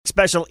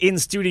special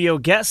in-studio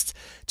guest,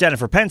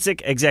 Jenifer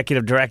Penceck,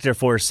 Executive Director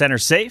for Center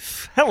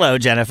Safe. Hello,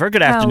 Jenifer.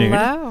 Good afternoon.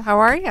 Hello. How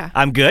are you?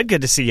 I'm good.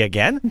 Good to see you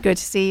again. Good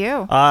to see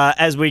you.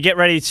 As we get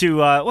ready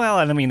to,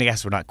 I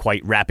guess we're not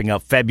quite wrapping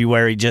up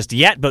February just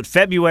yet, but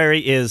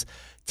February is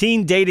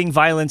Teen Dating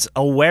Violence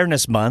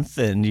Awareness Month,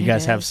 and you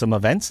guys have some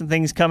events and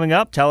things coming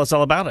up. Tell us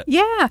all about it.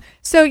 Yeah.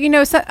 So,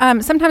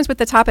 sometimes with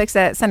the topics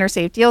that Center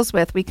Safe deals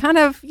with, we kind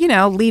of,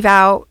 leave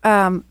out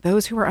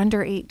those who are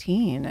under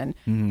 18.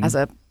 And as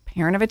a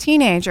parent of a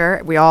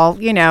teenager, we all,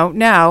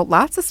 know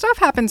lots of stuff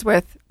happens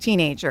with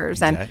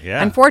teenagers. And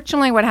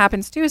unfortunately, what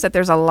happens, too, is that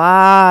there's a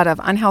lot of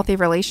unhealthy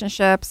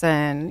relationships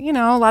and,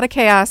 a lot of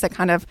chaos that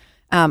kind of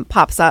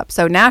pops up.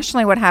 So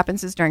nationally, what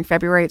happens is during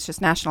February, it's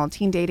just National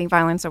Teen Dating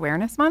Violence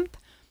Awareness Month.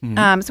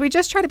 So we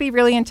just try to be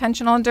really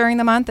intentional during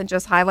the month and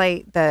just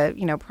highlight the,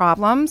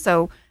 problem.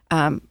 So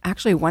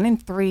actually 1 in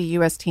 3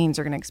 U.S. teens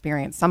are going to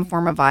experience some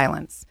form of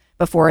violence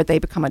before they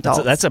become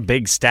adults. That's a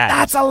big stat.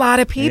 That's a lot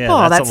of people.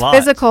 Yeah, that's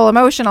physical,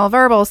 emotional,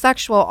 verbal,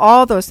 sexual,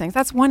 all those things.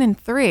 That's 1 in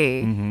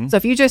 3. So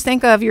if you just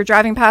think of you're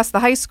driving past the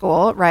high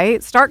school,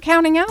 right? Start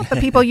counting out the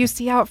people you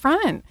see out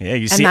front. Yeah,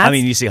 you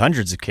see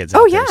hundreds of kids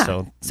out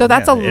there. So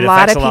that's a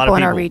lot of people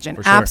in our region.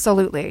 For sure.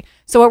 Absolutely.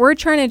 So what we're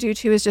trying to do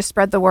too is just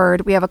spread the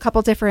word. We have a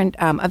couple different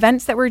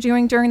events that we're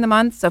doing during the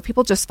month. So if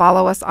people just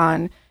follow us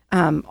on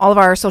all of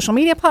our social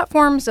media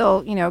platforms,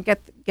 they'll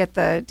get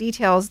the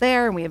details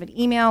there, and we have an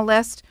email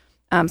list.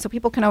 So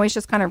people can always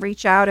just kind of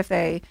reach out if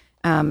they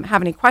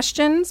have any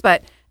questions.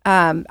 But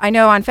I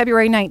know on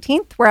February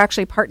 19th, we're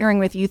actually partnering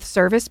with Youth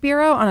Service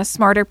Bureau on a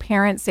Smarter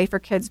Parent, Safer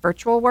Kids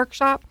virtual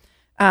workshop.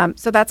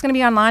 So that's going to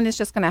be online. It's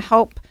just going to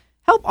help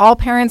all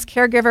parents,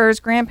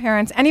 caregivers,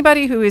 grandparents,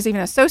 anybody who is even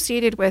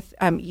associated with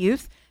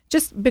youth,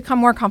 just become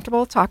more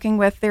comfortable talking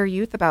with their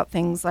youth about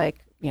things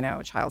like,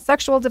 child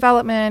sexual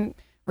development,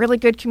 really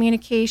good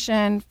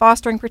communication,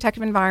 fostering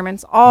protective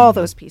environments, all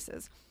those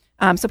pieces.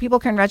 So people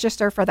can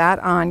register for that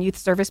on Youth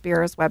Service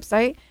Bureau's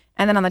website.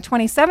 And then on the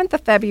 27th of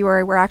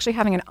February, we're actually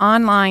having an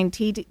online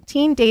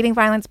teen dating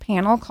violence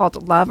panel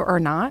called Love or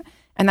Not.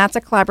 And that's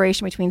a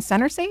collaboration between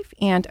Center Safe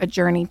and A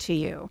Journey to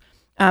You.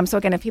 So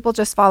again, if people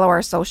just follow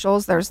our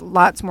socials, there's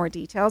lots more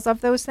details of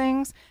those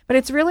things. But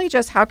it's really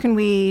just how can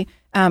we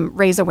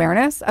raise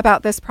awareness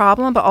about this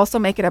problem, but also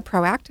make it a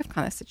proactive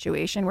kind of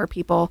situation where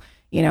people,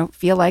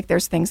 feel like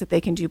there's things that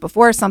they can do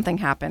before something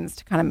happens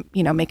to kind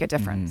of, make a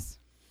difference.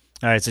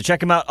 All right, so check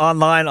them out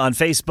online, on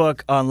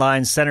Facebook,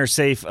 online, Center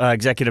Safe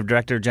Executive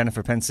Director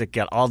Jenifer Penceck.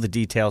 Got all the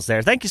details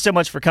there. Thank you so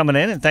much for coming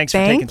in, and thanks for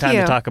taking time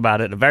to talk about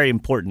it. A very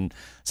important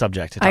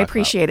subject to talk about. I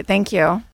appreciate it. Thank you.